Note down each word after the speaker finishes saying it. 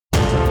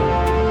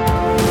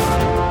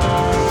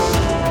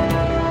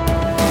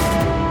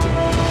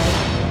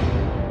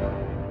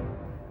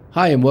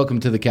Hi, and welcome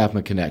to the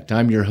Kaufman Connect.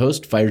 I'm your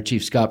host, Fire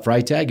Chief Scott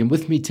Freitag, and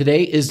with me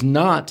today is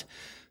not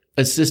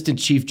Assistant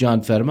Chief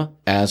John Fedema,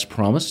 as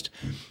promised.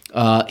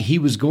 He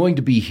was going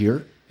to be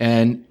here,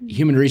 and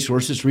Human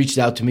Resources reached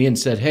out to me and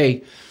said,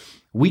 hey,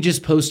 we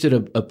just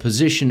posted a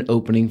position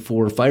opening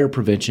for fire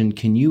prevention.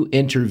 Can you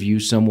interview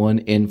someone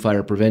in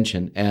fire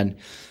prevention? And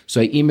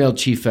so I emailed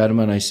Chief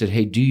Fedema, and I said,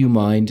 hey, do you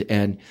mind?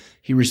 And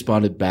he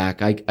responded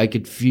back. I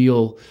could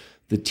feel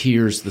the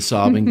tears, the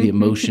sobbing, the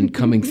emotion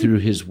coming through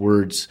his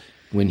words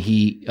when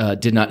he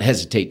did not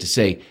hesitate to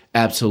say,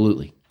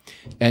 absolutely.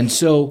 And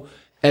so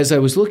as I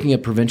was looking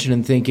at prevention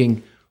and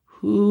thinking,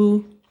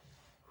 who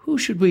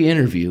should we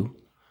interview?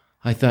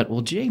 I thought,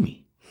 well,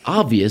 Jamie,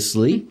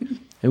 obviously.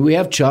 And we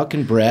have Chuck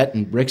and Brett,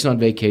 and Rick's on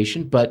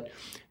vacation, but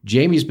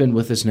Jamie's been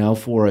with us now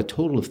for a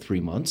total of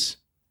 3 months.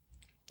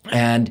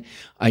 And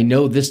I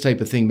know this type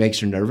of thing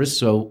makes her nervous,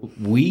 so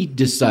we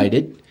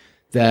decided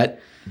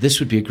that this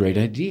would be a great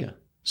idea.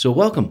 So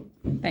welcome.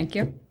 Thank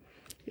you.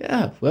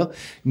 Yeah, well,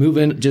 move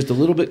in just a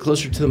little bit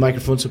closer to the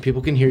microphone so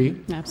people can hear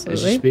you Absolutely.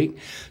 as you speak.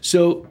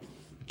 So,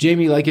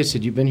 Jamie, like I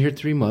said, you've been here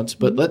 3 months,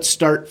 but let's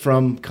start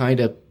from kind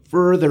of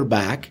further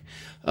back.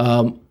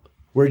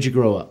 Where'd you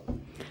grow up?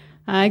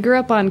 I grew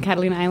up on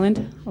Catalina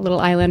Island, a little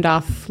island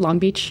off Long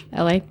Beach,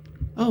 LA.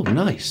 Oh,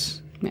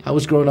 nice. Yeah. How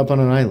was growing up on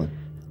an island?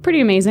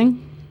 Pretty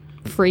amazing.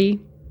 Free,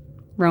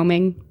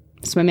 roaming,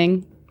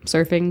 swimming,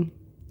 surfing.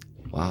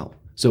 Wow.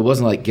 So it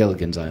wasn't like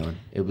Gilligan's Island.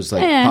 It was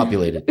like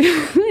populated.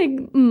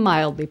 Like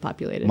mildly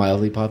populated.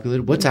 Mildly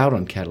populated? What's out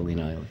on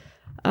Catalina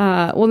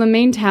Island? Well, the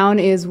main town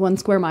is 1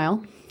 square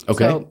mile.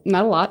 Okay. So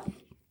not a lot.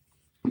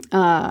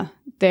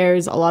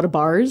 There's a lot of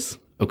bars.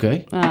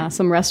 Okay.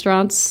 Some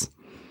restaurants.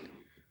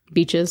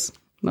 Beaches.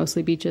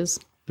 Mostly beaches.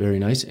 Very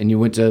nice. And you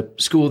went to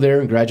school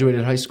there and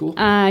graduated high school?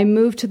 I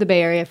moved to the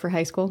Bay Area for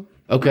high school.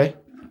 Okay.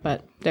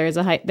 But there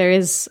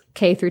is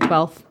K through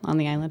 12 on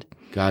the island.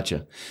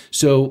 Gotcha.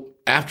 So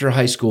after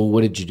high school,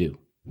 what did you do?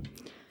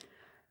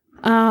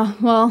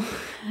 Well,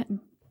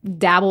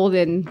 dabbled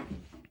in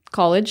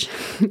college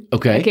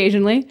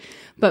occasionally,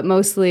 but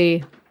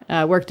mostly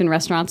worked in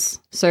restaurants,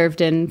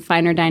 served in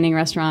finer dining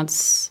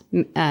restaurants,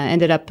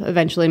 ended up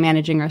eventually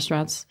managing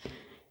restaurants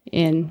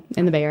in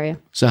the Bay Area.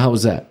 So how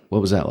was that?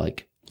 What was that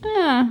like?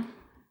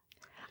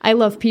 I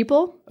love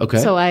people. Okay.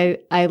 So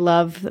I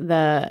love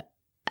the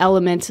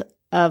element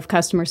of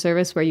customer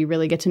service where you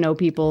really get to know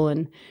people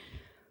and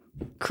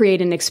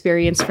create an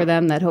experience for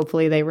them that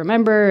hopefully they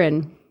remember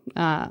and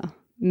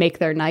make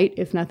their night,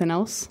 if nothing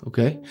else.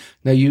 Okay.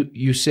 Now,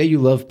 you say you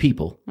love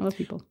people. I love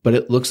people. But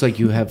it looks like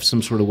you have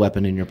some sort of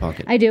weapon in your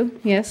pocket. I do,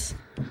 yes.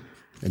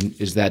 And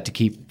is that to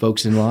keep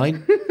folks in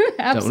line? Absolutely. Is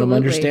that what I'm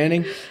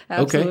understanding?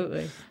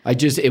 Absolutely.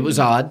 Okay. It was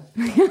odd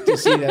to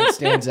see that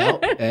stands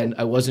out, and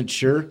I wasn't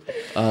sure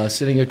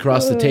sitting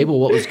across the table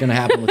what was going to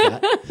happen with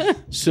that.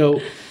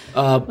 So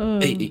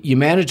you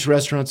managed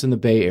restaurants in the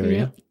Bay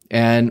Area,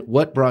 and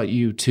what brought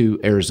you to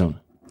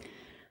Arizona?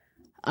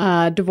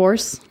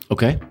 Divorce.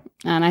 Okay.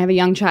 And I have a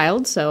young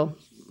child, so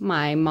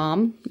my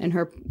mom and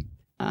her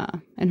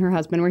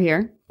husband were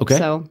here. Okay.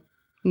 So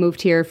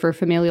moved here for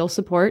familial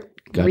support,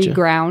 Gotcha.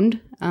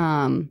 reground.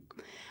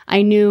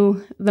 I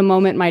knew the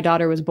moment my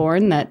daughter was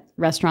born that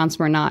restaurants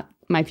were not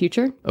my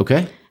future.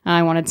 Okay.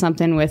 I wanted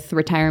something with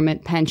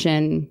retirement,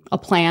 pension, a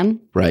plan,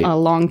 Right. a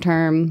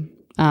long-term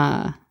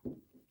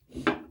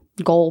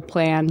goal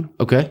plan,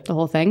 Okay. the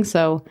whole thing.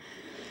 So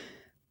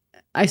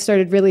I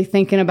started really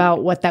thinking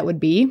about what that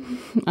would be.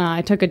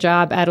 I took a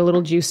job at a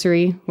little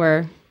juicery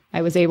where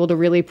I was able to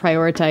really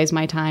prioritize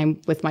my time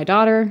with my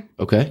daughter,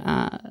 Okay.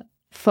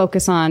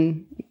 focus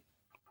on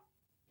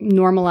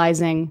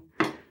normalizing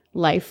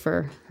life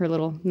for her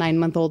little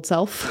 9-month-old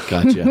self.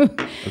 Gotcha.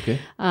 Okay.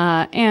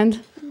 And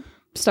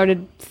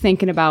started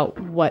thinking about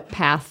what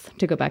path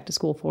to go back to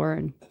school for.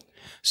 And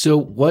So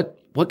what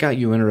got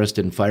you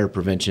interested in fire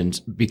prevention?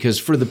 Because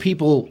for the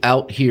people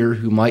out here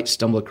who might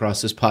stumble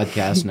across this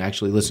podcast and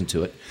actually listen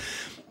to it,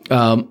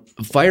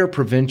 fire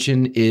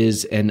prevention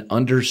is an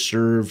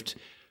underserved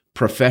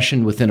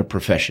profession within a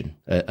profession,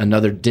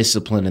 another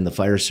discipline in the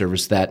fire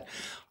service that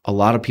a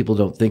lot of people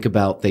don't think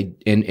about.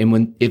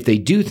 If they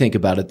do think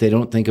about it, they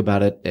don't think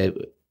about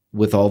it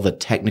with all the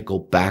technical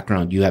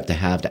background you have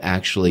to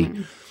actually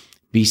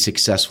be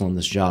successful in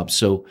this job.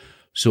 So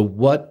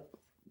what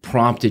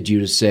prompted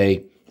you to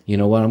say, you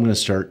know what, I'm going to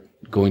start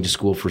going to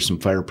school for some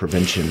fire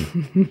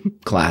prevention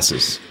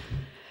classes?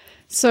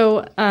 so,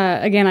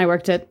 again, I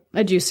worked at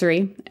a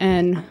juicery,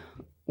 and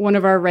one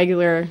of our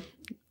regular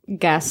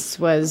guests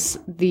was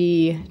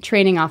the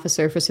training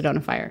officer for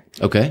Sedona Fire.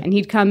 Okay. And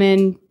he'd come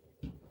in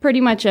pretty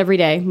much every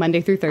day,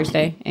 Monday through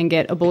Thursday, and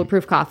get a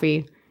bulletproof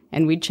coffee,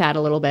 and we'd chat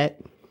a little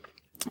bit.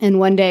 And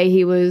one day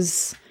he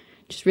was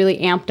just really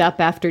amped up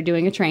after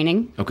doing a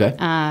training. Okay.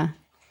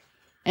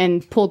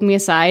 And pulled me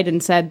aside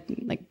and said,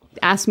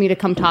 asked me to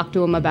come talk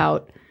to him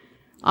about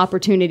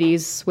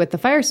opportunities with the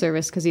fire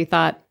service because he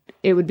thought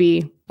it would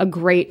be a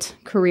great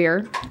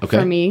career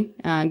for me,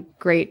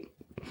 great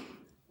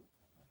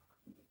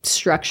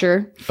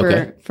structure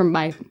for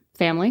my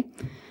family.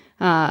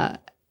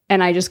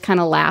 And I just kind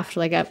of laughed.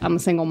 Like, I'm a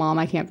single mom.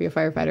 I can't be a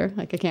firefighter.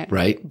 Like, I can't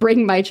right.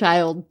 bring my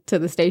child to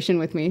the station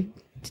with me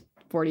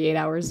 48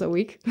 hours a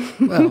week.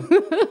 Well,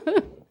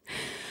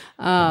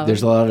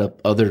 there's a lot of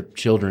other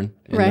children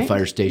in the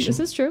fire station.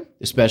 This is true.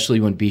 Especially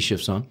when B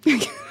shift's on.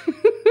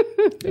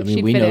 I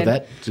mean, we know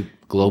that. It's a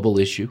global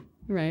issue.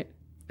 Right.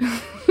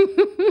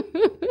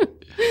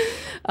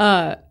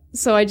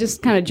 So I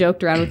just kind of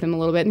joked around with him a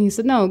little bit, and he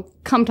said, "No,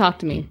 come talk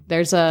to me.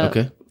 There's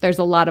a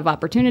lot of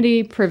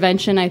opportunity.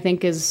 Prevention, I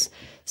think, is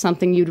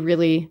something you'd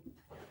really,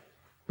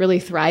 really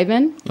thrive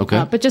in.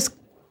 Okay. But just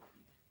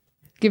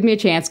give me a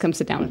chance. Come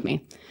sit down with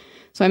me."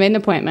 So I made an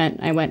appointment.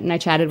 I went and I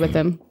chatted with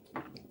him,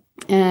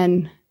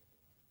 and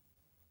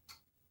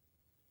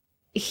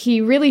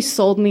he really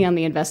sold me on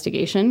the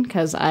investigation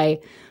because I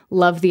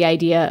love the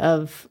idea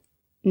of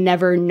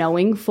never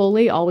knowing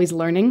fully, always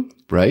learning.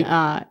 Right.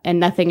 And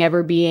nothing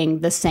ever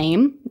being the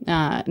same.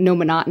 No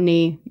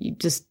monotony.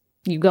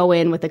 You go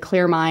in with a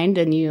clear mind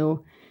and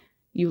you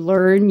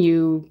learn,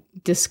 you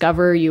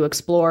discover, you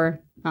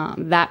explore.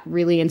 That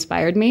really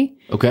inspired me.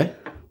 Okay.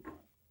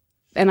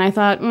 And I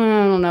thought, I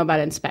don't know about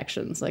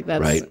inspections. Like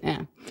that's, right.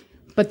 Yeah.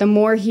 But the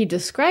more he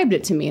described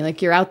it to me,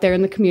 like you're out there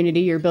in the community,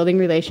 you're building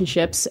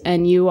relationships,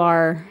 and you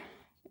are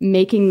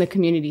making the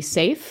community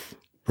safe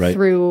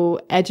through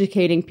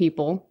educating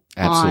people.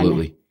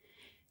 Absolutely.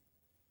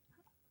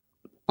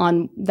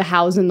 On the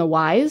hows and the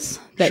whys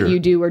that you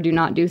do or do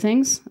not do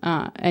things.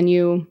 And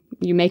you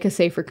make a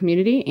safer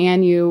community,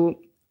 and you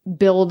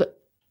build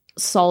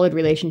solid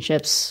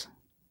relationships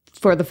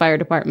for the fire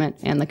department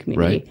and the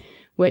community,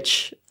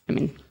 which, I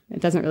mean, it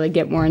doesn't really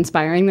get more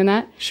inspiring than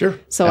that. Sure.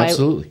 So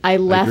absolutely. I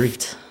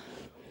left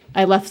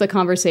the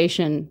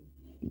conversation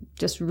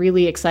just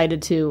really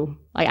excited to,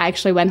 I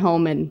actually went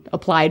home and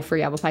applied for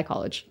Yavapai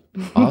College.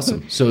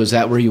 Awesome. So is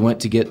that where you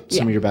went to get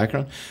some of your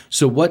background?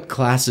 So what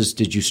classes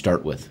did you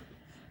start with?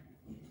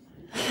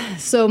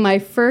 So my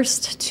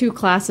first two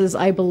classes,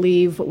 I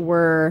believe,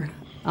 were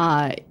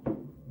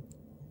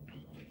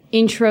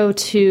Intro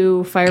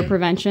to Fire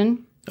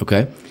Prevention.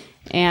 Okay.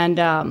 And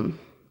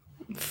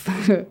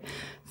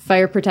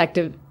fire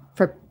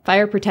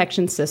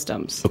protection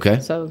systems. Okay.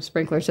 So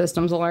sprinkler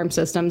systems, alarm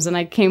systems, and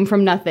I came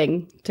from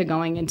nothing to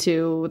going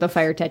into the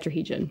fire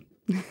tetrahedron.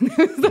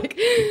 Like,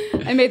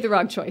 I made the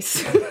wrong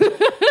choice.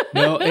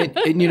 No,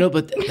 and you know,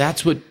 but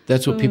that's what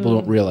people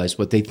don't realize.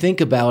 What they think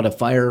about a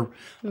fire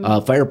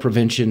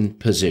prevention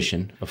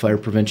position, a fire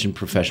prevention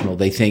professional,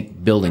 they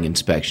think building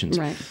inspections.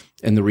 Right.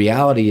 And the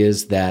reality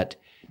is that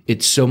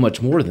it's so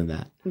much more than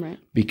that. Right.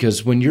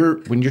 Because when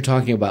you're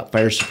talking about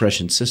fire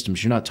suppression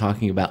systems, you're not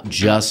talking about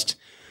just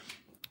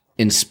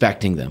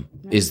inspecting them.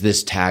 Right. Is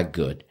this tag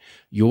good?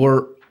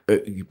 Your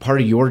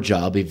part of your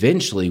job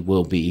eventually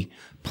will be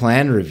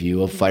plan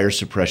review of fire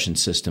suppression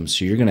systems.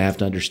 So you're going to have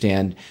to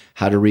understand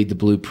how to read the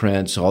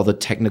blueprints, all the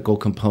technical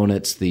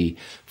components, the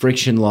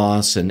friction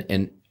loss,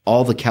 and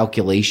all the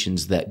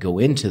calculations that go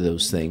into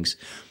those things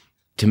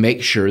to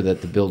make sure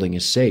that the building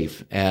is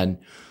safe. And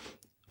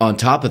on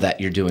top of that,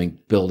 you're doing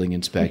building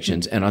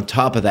inspections. And on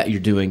top of that,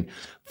 you're doing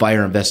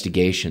fire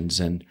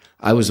investigations. And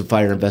I was a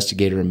fire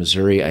investigator in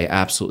Missouri. I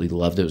absolutely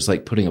loved it. It was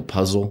like putting a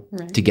puzzle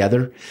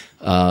together,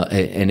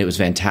 and it was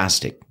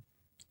fantastic.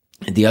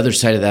 And the other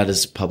side of that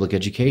is public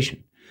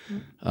education.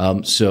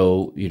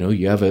 So, you know,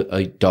 you have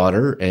a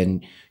daughter,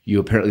 and you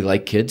apparently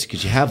like kids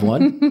because you have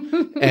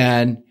one.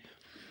 And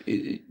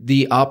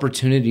the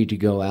opportunity to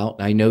go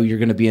out, I know you're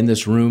going to be in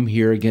this room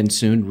here again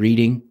soon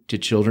reading to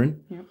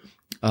children.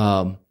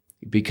 Yep.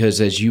 Because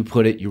as you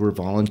put it, you were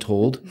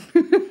voluntold.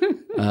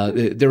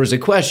 There was a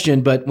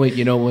question, but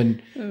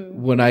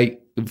when I,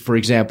 for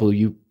example,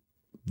 you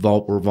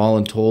were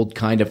voluntold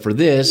kind of for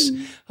this,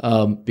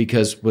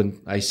 because when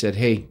I said,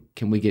 "Hey,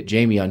 can we get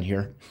Jamie on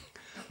here?"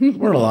 There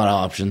weren't a lot of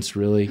options,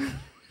 really.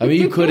 I mean,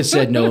 you could have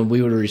said no, and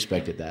we would have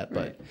respected that.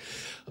 But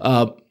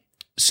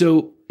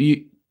so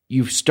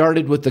you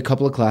started with a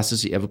couple of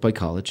classes at Yavapai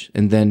College,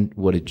 and then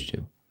what did you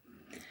do?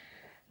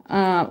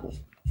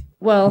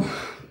 Well,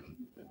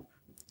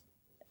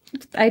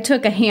 I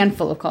took a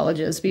handful of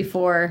colleges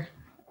before.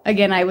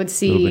 Again, I would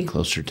see a little bit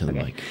closer to the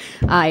mic.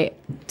 I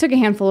took a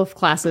handful of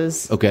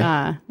classes. Okay.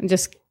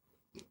 Just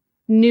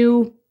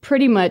knew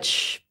pretty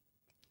much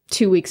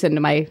 2 weeks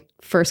into my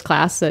first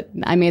class that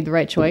I made the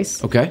right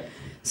choice. Okay.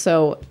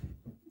 So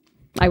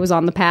I was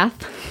on the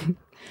path.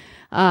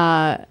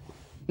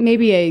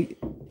 Maybe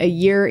a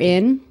year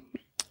in,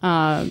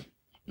 the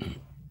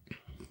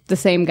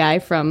same guy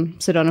from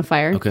Sedona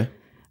Fire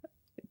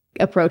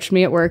approached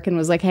me at work and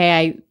was like, "Hey,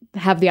 I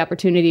have the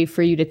opportunity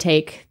for you to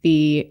take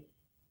the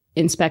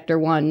Inspector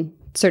 1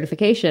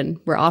 certification.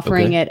 We're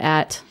offering it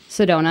at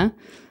Sedona.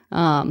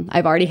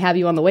 I've already have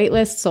you on the wait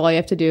list, so all you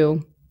have to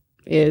do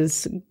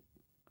is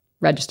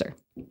register,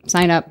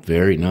 sign up."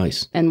 Very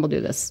nice. And we'll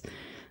do this.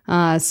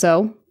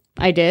 So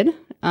I did.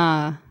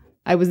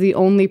 I was the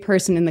only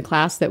person in the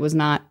class that was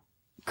not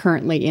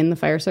currently in the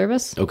fire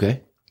service.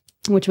 Okay.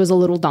 Which was a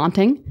little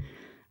daunting.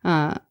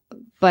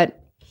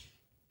 But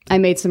I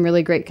made some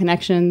really great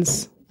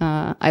connections.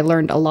 I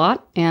learned a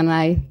lot, and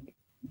I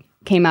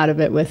came out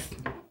of it with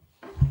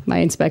my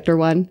Inspector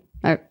 1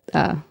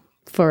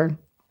 for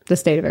the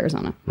state of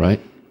Arizona. Right.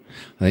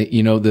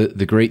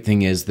 The great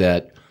thing is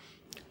that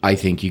I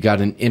think you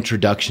got an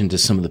introduction to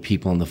some of the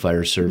people in the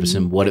fire service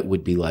and what it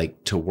would be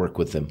like to work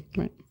with them.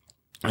 Right.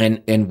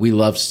 And we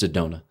love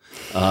Sedona.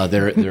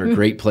 They're a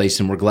great place,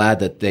 and we're glad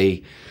that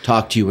they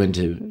talked you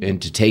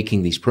into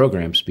taking these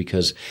programs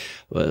because,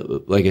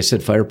 like I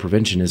said, fire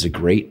prevention is a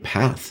great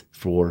path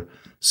for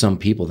some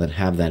people that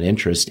have that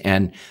interest.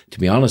 And to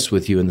be honest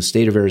with you, in the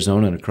state of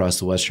Arizona and across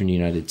the Western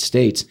United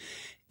States,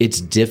 it's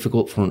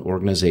difficult for an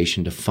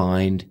organization to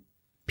find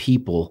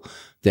people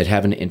that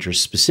have an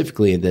interest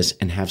specifically in this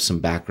and have some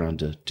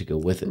background to go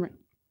with it. Right.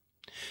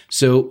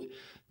 So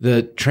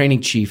the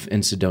training chief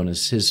in Sedona,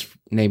 is his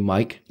name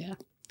Mike? Yeah.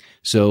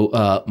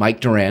 So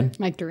Mike Duran.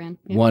 Mike Duran.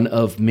 Yeah. One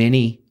of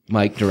many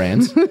Mike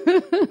Durans.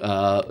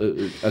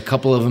 A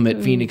couple of them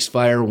at Phoenix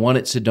Fire, one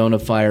at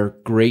Sedona Fire.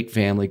 Great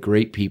family,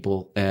 great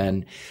people.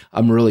 And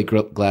I'm really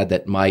glad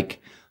that Mike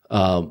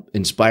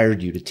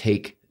inspired you to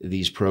take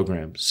these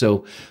programs.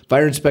 So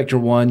Fire Inspector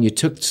 1, you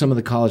took some of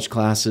the college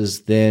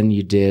classes, then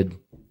you did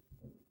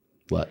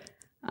what?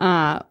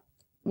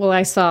 Well,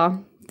 I saw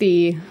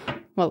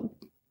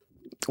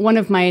one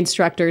of my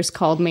instructors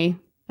called me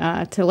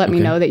to let me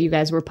know that you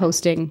guys were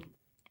posting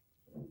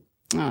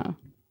the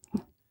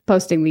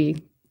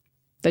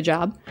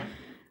job.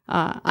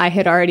 I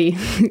had already,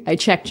 I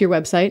checked your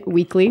website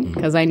weekly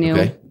because I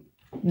knew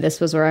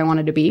this was where I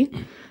wanted to be.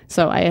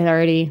 So I had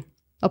already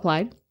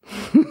applied.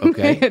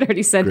 Okay. I had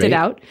already sent it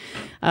out.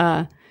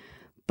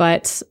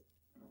 But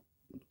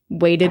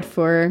waited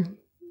for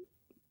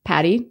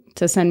Patty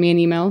to send me an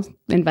email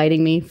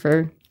inviting me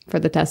for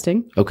the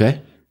testing.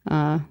 Okay.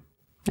 I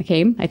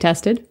came, I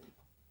tested,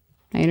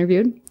 I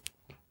interviewed,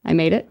 I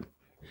made it.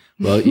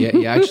 Well, yeah,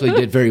 you actually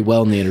did very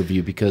well in the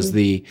interview because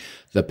the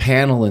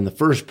panel in the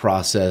first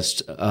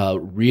process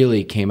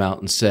really came out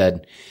and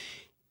said,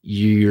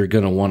 you're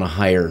going to want to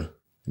hire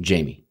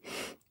Jamie.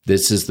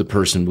 This is the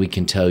person we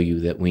can tell you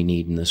that we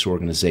need in this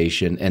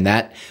organization. And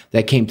that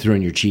came through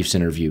in your chief's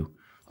interview.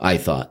 I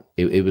thought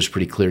it was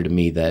pretty clear to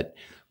me that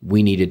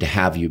we needed to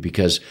have you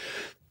because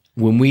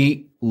when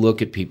we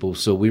look at people,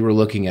 so we were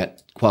looking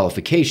at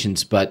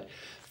qualifications, but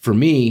for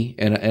me,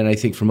 and I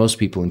think for most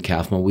people in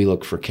CAFMA, we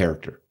look for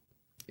character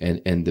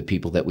and the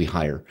people that we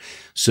hire.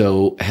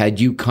 So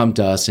had you come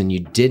to us and you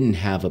didn't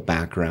have a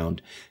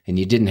background and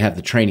you didn't have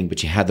the training,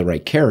 but you had the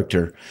right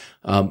character,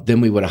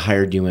 then we would have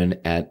hired you in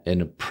at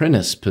an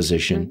apprentice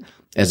position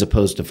as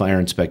opposed to Fire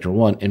Inspector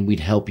 1, and we'd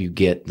help you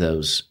get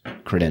those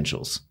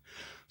credentials.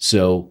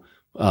 So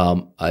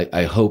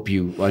I hope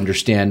you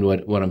understand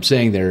what I'm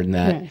saying there, in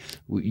that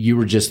you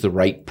were just the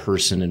right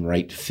person and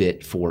right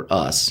fit for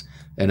us.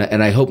 And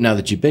I hope now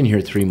that you've been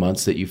here 3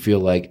 months that you feel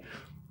like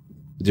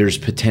there's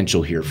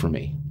potential here for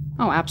me.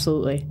 Oh,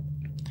 absolutely.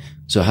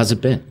 So how's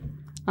it been?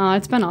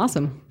 It's been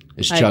awesome.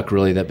 Is Chuck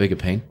really that big a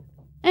pain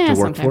to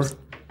work sometimes.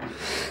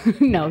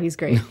 For? No, he's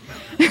great.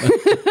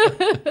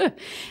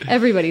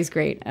 Everybody's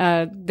great.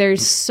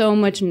 There's so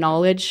much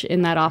knowledge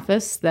in that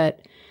office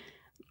that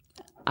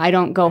I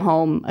don't go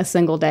home a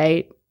single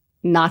day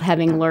not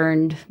having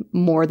learned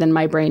more than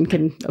my brain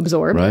can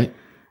absorb. Right.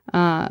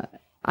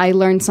 I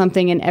learn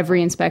something in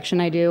every inspection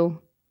I do.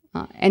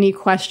 Any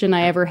question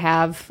I ever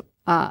have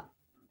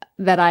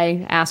that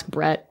I ask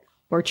Brett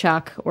or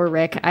Chuck or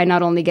Rick, I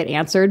not only get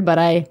answered, but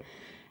I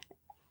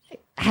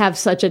have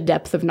such a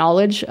depth of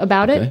knowledge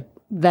about it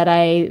that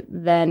I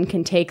then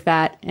can take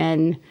that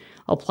and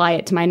apply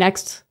it to my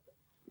next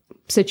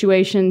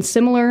situation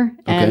similar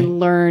and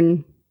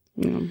learn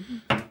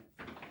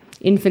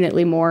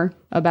infinitely more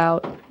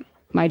about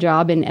my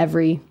job in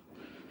every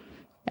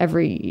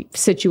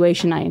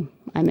situation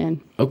I'm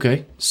in.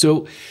 Okay.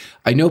 So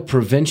I know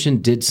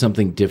prevention did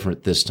something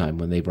different this time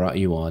when they brought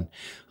you on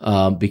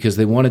because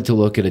they wanted to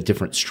look at a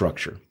different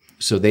structure.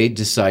 So they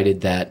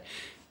decided that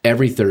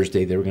every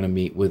Thursday they were going to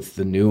meet with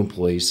the new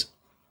employees,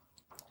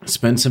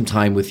 spend some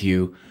time with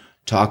you,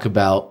 talk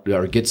about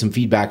or get some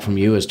feedback from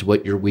you as to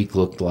what your week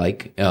looked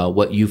like,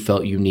 what you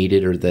felt you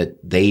needed or that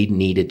they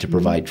needed to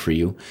provide for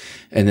you.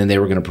 And then they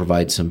were going to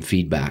provide some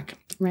feedback.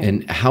 Right.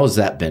 And how's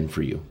that been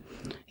for you?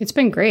 It's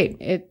been great.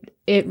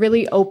 It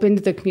really opened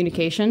the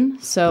communication.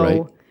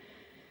 So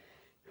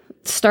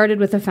started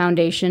with a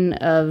foundation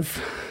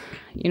of,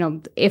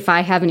 if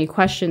I have any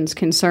questions,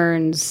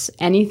 concerns,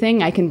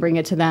 anything, I can bring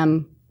it to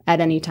them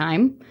at any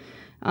time,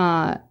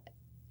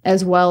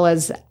 as well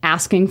as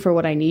asking for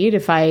what I need.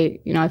 If I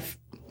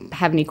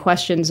have any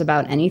questions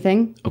about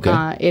anything,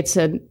 it's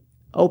an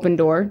open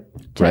door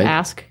to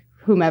ask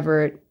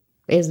whomever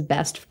is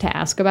best to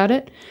ask about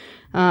it.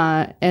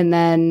 And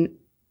then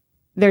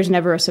there's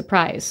never a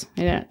surprise.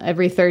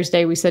 Every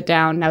Thursday we sit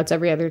down. Now it's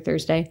every other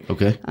Thursday.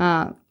 Okay.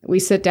 We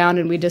sit down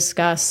and we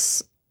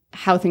discuss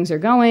how things are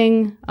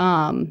going,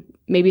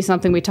 maybe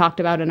something we talked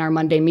about in our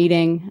Monday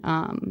meeting,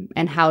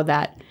 and how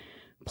that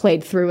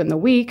played through in the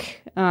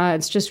week.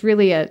 It's just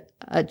really a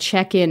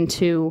check-in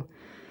to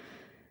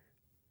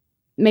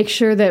make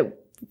sure that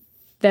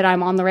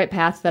I'm on the right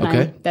path,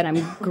 that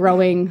I'm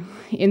growing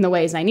in the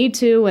ways I need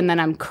to, and then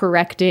I'm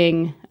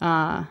correcting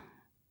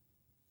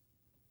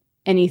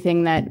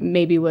anything that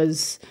maybe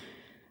was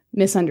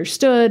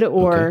misunderstood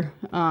or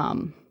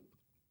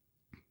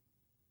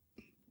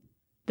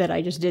that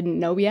I just didn't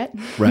know yet.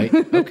 Right.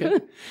 Okay.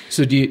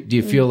 So do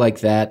you feel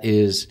like that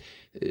is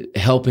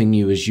helping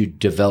you as you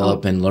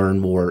develop and learn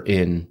more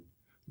in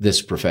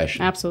this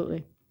profession?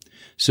 Absolutely.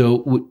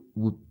 So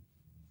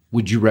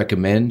would you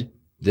recommend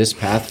this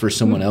path for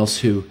someone else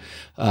who,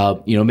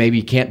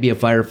 maybe can't be a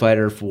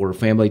firefighter for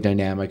family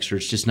dynamics, or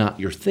it's just not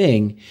your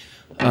thing,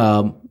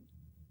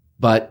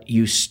 but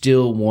you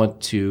still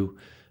want to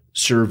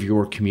serve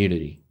your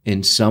community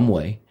in some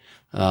way,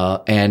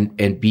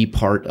 and be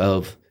part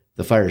of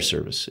the fire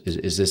service?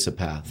 Is this a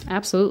path?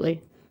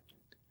 Absolutely.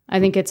 I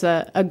think it's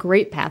a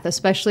great path,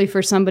 especially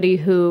for somebody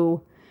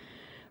who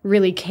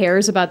really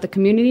cares about the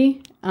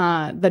community,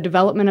 the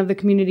development of the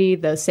community,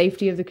 the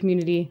safety of the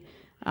community,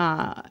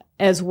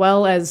 as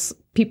well as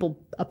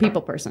a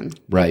people person.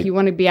 Right. Like, you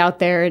want to be out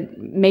there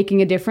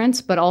making a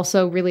difference, but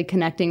also really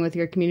connecting with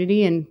your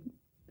community and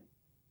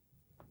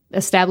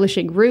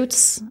establishing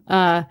roots.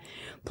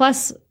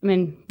 Plus,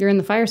 you're in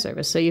the fire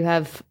service, so you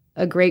have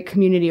a great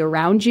community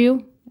around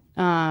you,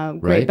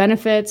 great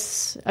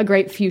benefits, a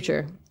great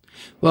future.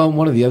 Well,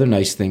 one of the other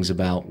nice things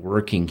about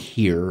working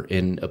here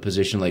in a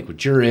position like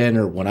what you're in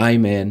or what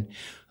I'm in,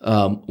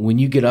 when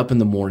you get up in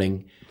the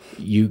morning,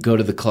 you go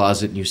to the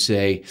closet and you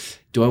say,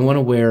 do I want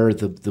to wear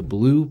the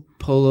blue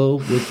polo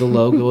with the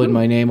logo and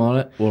my name on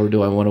it, or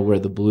do I want to wear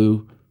the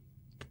blue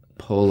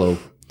polo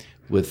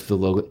with the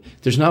logo?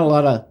 There's not a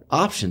lot of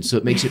options, so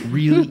it makes it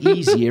really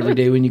easy every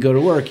day when you go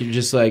to work. You're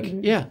just like,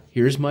 yeah,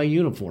 here's my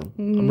uniform.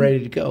 I'm ready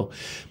to go.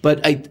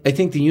 But I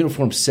think the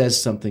uniform says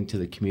something to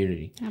the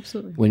community.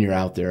 Absolutely. When you're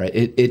out there.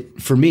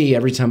 It for me,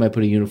 every time I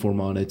put a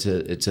uniform on, it's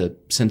a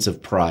sense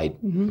of pride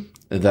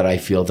that I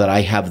feel that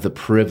I have the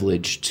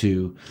privilege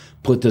to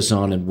put this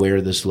on and wear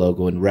this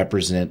logo and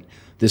represent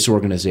this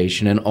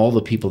organization and all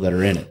the people that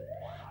are in it.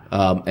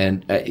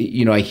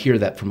 I hear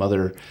that from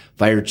other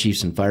fire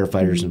chiefs and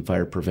firefighters and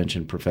fire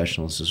prevention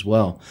professionals as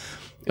well.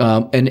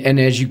 And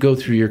as you go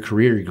through your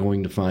career, you're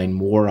going to find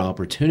more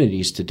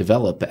opportunities to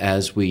develop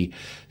as we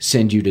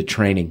send you to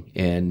training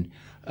in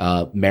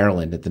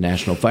Maryland at the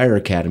National Fire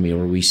Academy,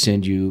 or we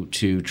send you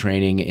to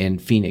training in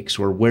Phoenix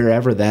or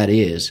wherever that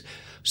is,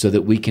 so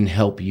that we can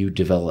help you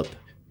develop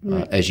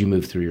as you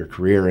move through your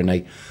career. And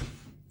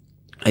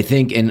I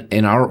think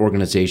in our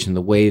organization,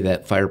 the way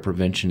that fire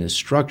prevention is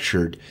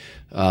structured,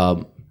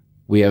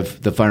 we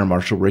have the Fire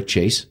Marshal, Rick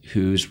Chase,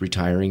 who's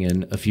retiring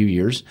in a few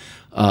years.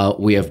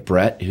 We have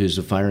Brett, who's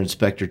a fire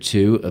inspector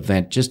too,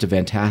 just a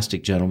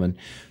fantastic gentleman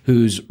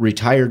who's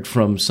retired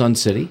from Sun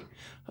City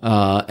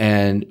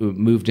and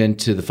moved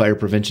into the fire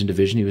prevention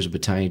division. He was a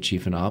battalion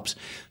chief in ops.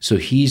 So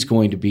he's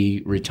going to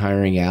be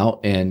retiring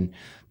out, and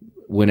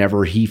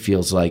whenever he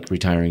feels like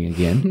retiring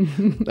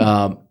again.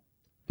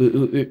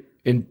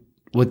 And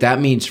what that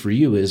means for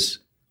you is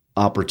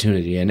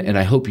opportunity, and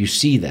I hope you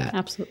see that.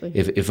 Absolutely.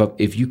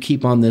 If you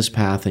keep on this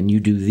path and you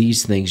do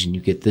these things and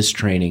you get this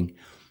training,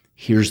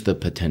 here's the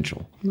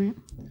potential. Right.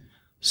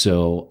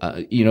 So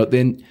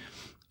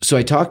so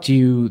I talked to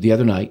you the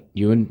other night,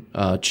 you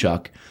and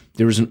Chuck.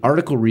 There was an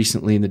article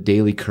recently in the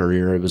Daily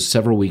Courier. It was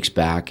several weeks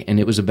back, and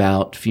it was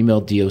about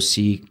female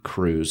DOC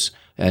crews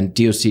and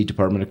DOC,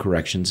 Department of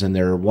Corrections, and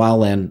their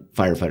wildland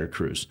firefighter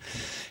crews.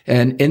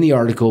 And in the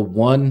article,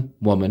 one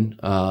woman,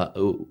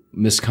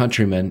 Miss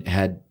Countryman,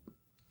 had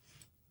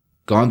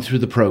gone through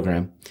the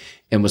program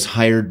and was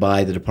hired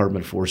by the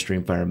Department of Forestry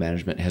and Fire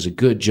Management, has a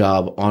good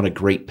job, on a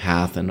great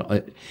path. And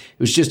it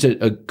was just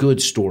a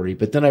good story.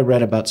 But then I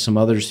read about some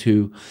others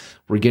who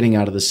were getting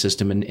out of the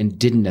system and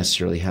didn't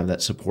necessarily have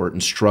that support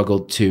and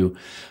struggled to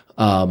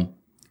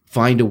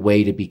find a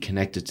way to be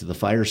connected to the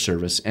fire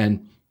service.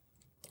 And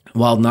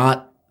while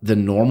not the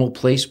normal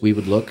place we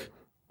would look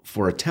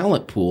for a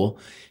talent pool,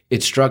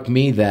 it struck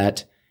me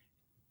that,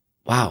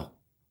 wow,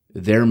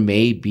 there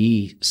may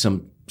be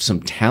some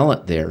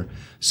talent there,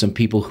 some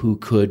people who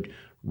could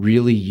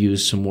really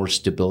use some more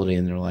stability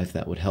in their life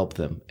that would help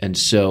them. And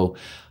so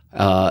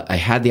I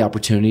had the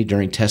opportunity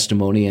during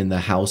testimony in the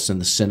House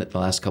and the Senate the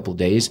last couple of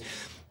days.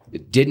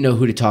 Didn't know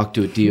who to talk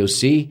to at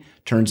DOC.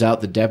 Turns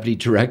out the deputy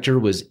director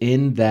was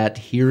in that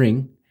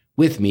hearing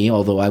with me,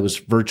 although I was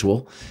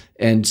virtual.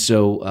 And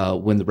so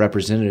when the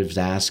representatives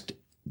asked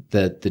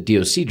the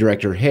DOC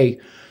director, hey,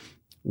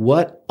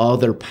 what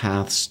other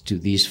paths do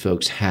these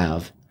folks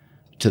have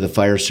to the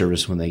fire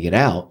service when they get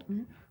out?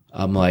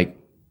 I'm like,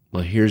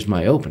 well, here's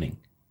my opening.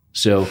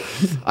 So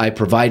I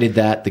provided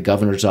that. The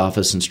governor's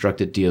office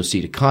instructed DOC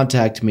to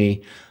contact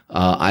me.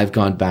 I've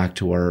gone back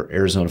to our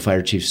Arizona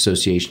Fire Chiefs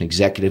Association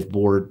executive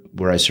board,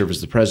 where I serve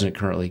as the president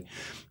currently.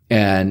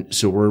 And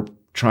so we're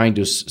trying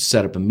to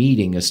set up a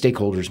meeting, a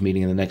stakeholders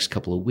meeting in the next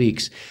couple of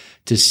weeks,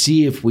 to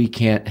see if we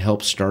can't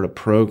help start a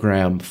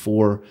program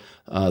for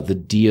the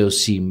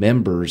DOC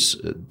members,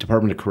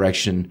 Department of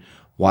Correction,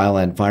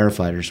 wildland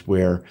firefighters,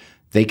 where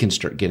they can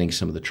start getting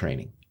some of the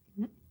training.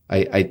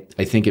 I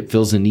think it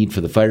fills a need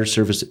for the fire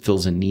service. It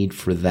fills a need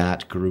for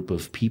that group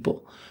of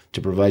people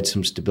to provide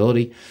some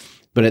stability.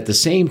 But at the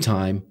same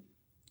time,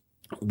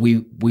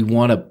 we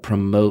want to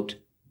promote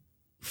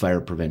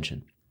fire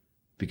prevention.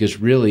 Because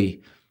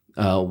really,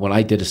 when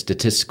I did a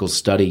statistical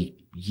study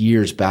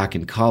years back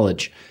in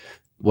college,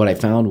 what I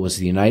found was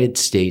the United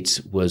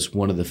States was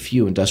one of the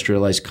few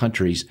industrialized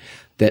countries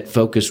that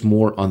focused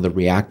more on the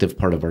reactive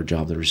part of our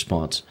job, the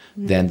response,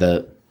 than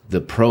the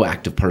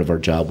proactive part of our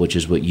job, which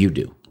is what you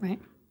do, right?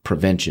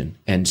 Prevention.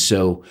 And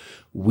so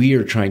we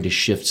are trying to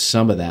shift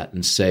some of that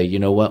and say, you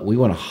know what, we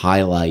want to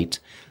highlight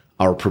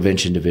our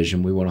prevention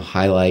division. We want to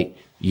highlight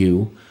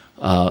you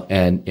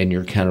and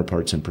your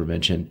counterparts in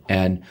prevention.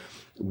 And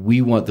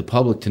we want the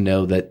public to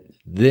know that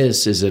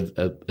this is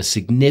a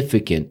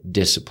significant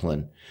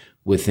discipline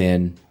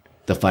within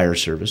the fire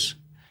service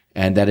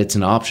and that it's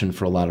an option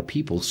for a lot of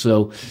people.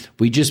 So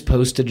we just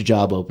posted a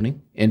job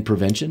opening in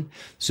prevention.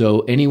 So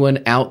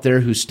anyone out there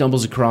who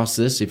stumbles across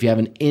this, if you have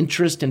an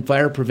interest in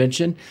fire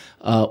prevention,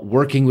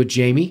 working with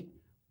Jamie,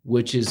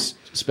 which is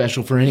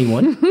special for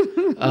anyone,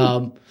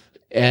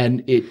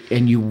 and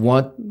you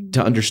want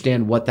to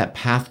understand what that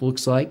path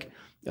looks like,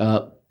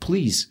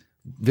 please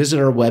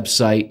visit our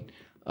website,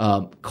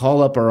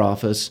 call up our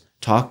office,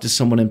 talk to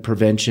someone in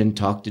prevention,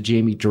 talk to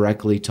Jamie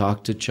directly,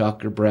 talk to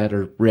Chuck or Brett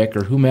or Rick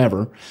or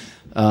whomever,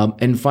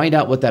 and find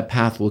out what that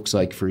path looks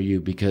like for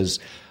you. Because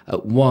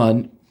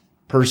one,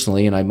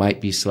 personally, and I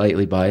might be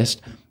slightly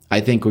biased, I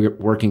think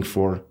working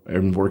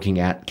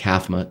at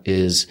CAFMA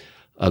is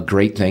a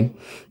great thing.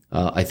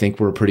 I think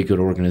we're a pretty good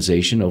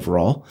organization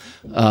overall.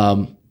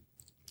 And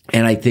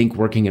I think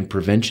working in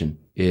prevention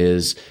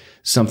is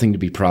something to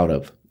be proud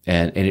of.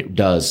 And it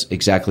does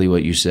exactly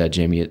what you said,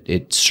 Jamie.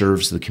 It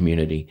serves the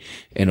community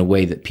in a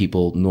way that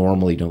people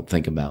normally don't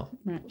think about.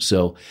 Right.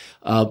 So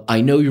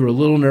I know you were a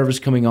little nervous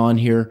coming on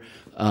here.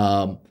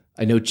 I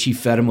know Chief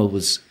Fedema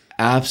was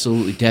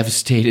absolutely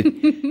devastated.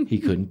 He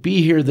couldn't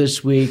be here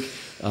this week.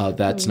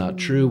 That's not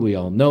true. We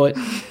all know it.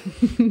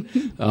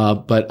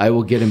 But I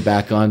will get him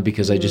back on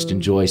because I just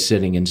enjoy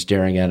sitting and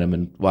staring at him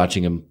and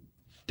watching him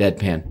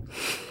deadpan.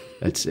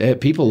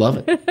 People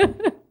love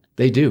it.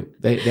 They do.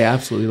 They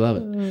absolutely love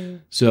it.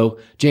 So,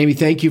 Jamie,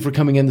 thank you for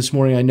coming in this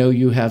morning. I know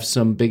you have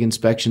some big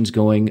inspections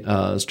going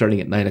starting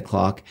at 9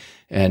 o'clock,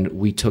 and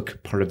we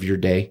took part of your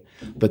day.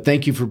 But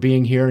thank you for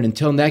being here. And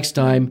until next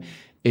time,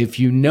 if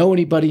you know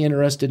anybody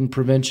interested in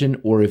prevention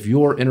or if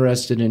you're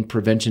interested in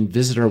prevention,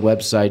 visit our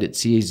website at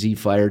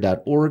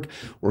cazfire.org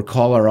or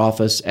call our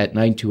office at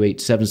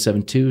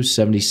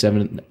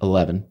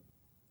 928-772-7711.